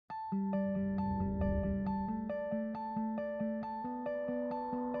Hello,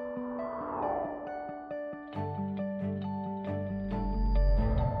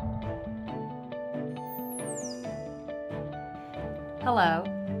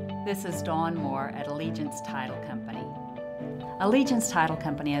 this is Dawn Moore at Allegiance Title Company. Allegiance Title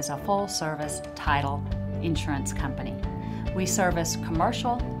Company is a full-service title insurance company. We service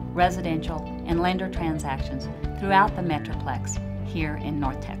commercial, residential, and lender transactions throughout the Metroplex here in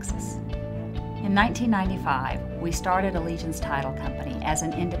North Texas. In 1995, we started Allegiance Title Company as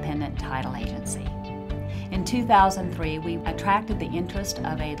an independent title agency. In 2003, we attracted the interest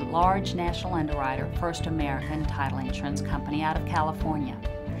of a large national underwriter, First American Title Insurance Company out of California.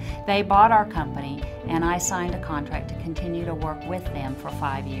 They bought our company, and I signed a contract to continue to work with them for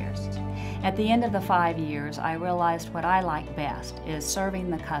 5 years. At the end of the 5 years, I realized what I like best is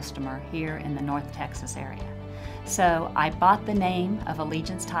serving the customer here in the North Texas area. So I bought the name of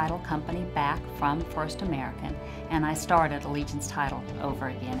Allegiance Title Company back from First American, and I started Allegiance Title over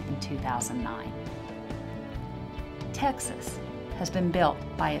again in 2009. Texas has been built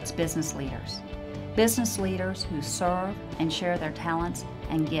by its business leaders who serve and share their talents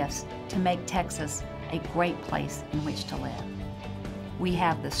and gifts to make Texas a great place in which to live. We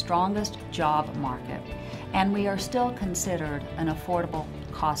have the strongest job market, and we are still considered an affordable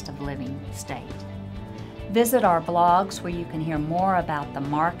cost of living state. Visit our blogs where you can hear more about the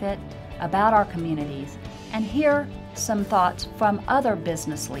market, about our communities, and hear some thoughts from other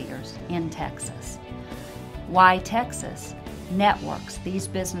business leaders in Texas. YTexas networks these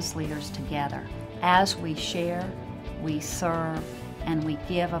business leaders together as we share, we serve, and we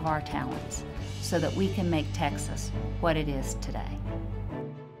give of our talents so that we can make Texas what it is today.